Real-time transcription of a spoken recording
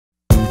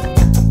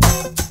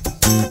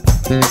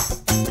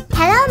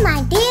Hello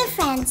my dear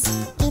friends,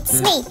 it's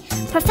me,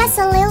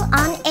 Professor Lil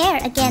on air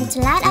again to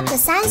light up your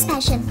science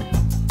passion.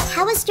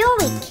 How was your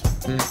week?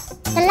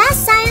 The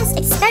last science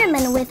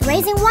experiment with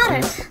raising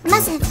water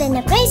must have been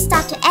a great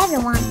start to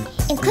everyone,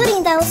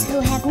 including those who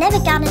have never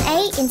gotten an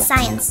A in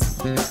science.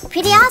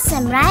 Pretty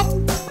awesome, right?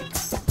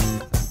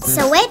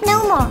 So wait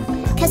no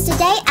more, cause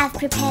today I've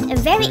prepared a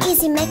very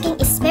easy making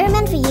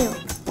experiment for you.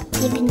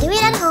 You can do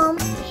it at home,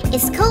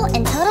 it's cool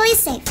and totally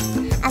safe,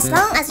 as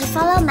long as you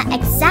follow my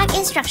exact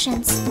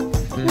instructions.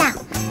 Now,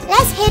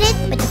 let's hit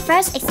it with the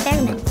first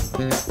experiment.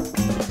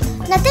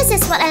 Now this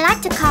is what I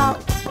like to call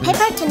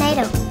paper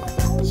tornado.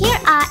 Here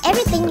are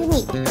everything you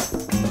need.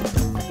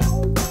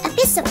 A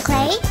piece of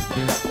clay,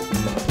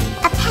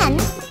 a pen,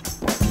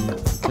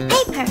 a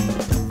paper,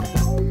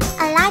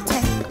 a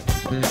lighter.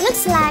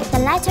 Looks like the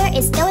lighter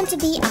is going to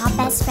be our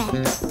best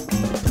friend.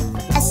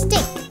 A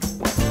stick,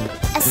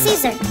 a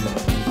scissor,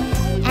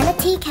 and a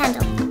tea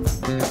candle.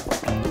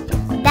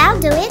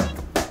 That'll do it.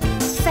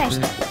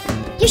 First,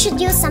 you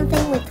should use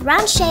something with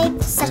round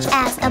shape such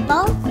as a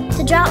ball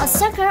to draw a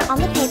circle on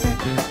the paper.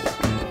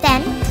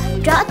 Then,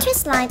 draw a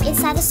twist line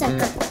inside the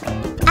circle.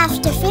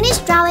 After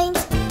finished drawing,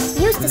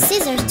 use the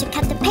scissors to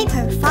cut the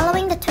paper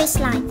following the twist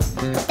line.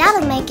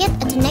 That'll make it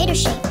a tornado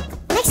shape.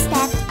 Next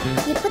step,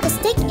 you put the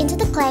stick into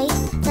the clay,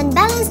 then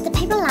balance the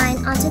paper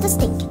line onto the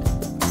stick.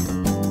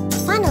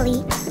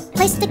 Finally,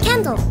 place the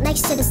candle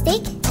next to the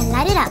stick and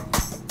light it up.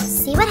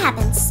 See what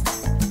happens.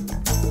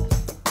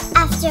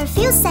 After a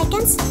few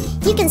seconds,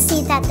 you can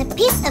see that the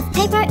piece of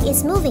paper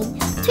is moving,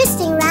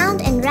 twisting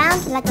round and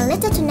round like a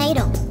little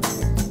tornado.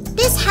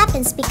 This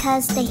happens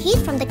because the heat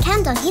from the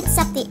candle heats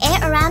up the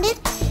air around it,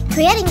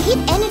 creating heat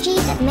energy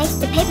that makes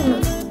the paper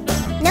move.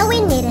 No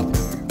wind needed,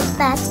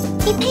 but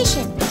be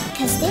patient,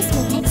 because this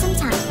may take some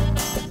time.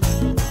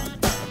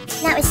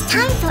 Now it's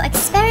time for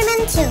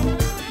experiment 2,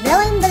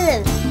 blowing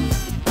balloon.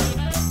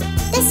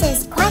 This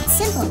is quite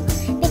simple,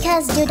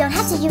 because you don't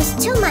have to use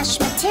too much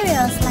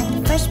materials like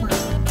the first one.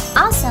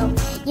 Also,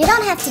 you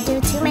don't have to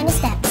do too many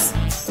steps.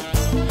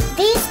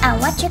 These are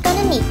what you're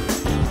gonna need.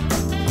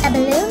 A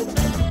balloon,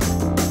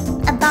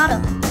 a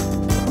bottle,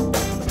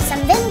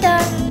 some vinegar,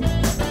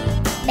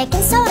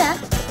 baking soda,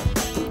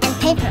 and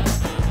paper.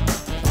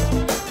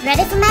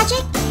 Ready for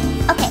magic?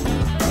 Okay,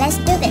 let's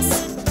do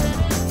this.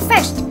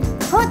 First,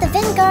 pour the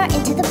vinegar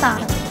into the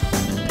bottle.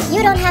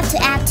 You don't have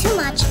to add too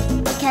much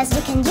because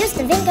you can use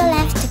the vinegar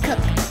left to cook.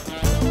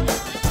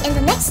 In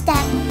the next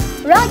step,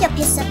 roll your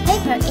piece of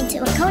paper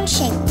into a cone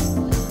shape.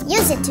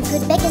 Use it to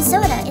put baking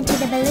soda into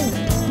the balloon.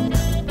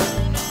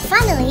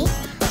 Finally,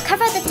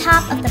 cover the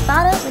top of the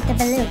bottle with the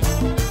balloon.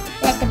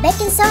 Let the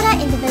baking soda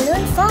in the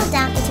balloon fall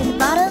down into the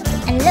bottle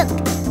and look,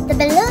 the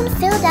balloon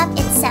filled up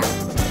itself.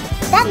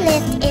 That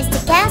lift is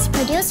the gas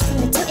produced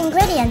from the two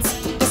ingredients,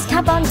 is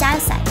carbon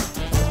dioxide.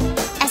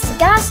 As the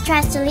gas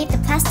tries to leave the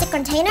plastic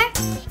container,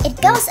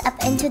 it goes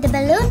up into the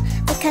balloon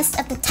because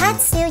of the tight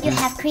seal you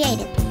have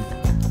created.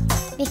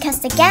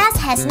 Because the gas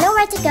has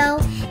nowhere to go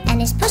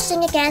and is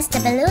pushing against the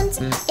balloons,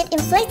 it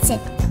inflates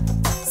it.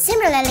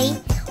 Similarly,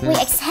 we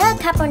exhale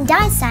carbon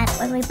dioxide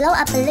when we blow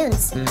up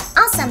balloons.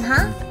 Awesome,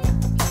 huh?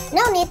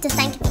 No need to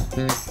thank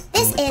me.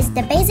 This is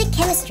the basic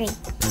chemistry.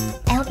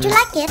 I hope you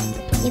like it.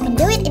 You can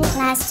do it in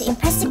class to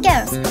impress the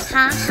girls.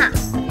 Ha ha.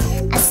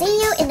 I'll see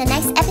you in the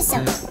next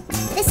episode.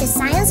 This is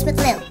Science with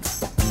Lil.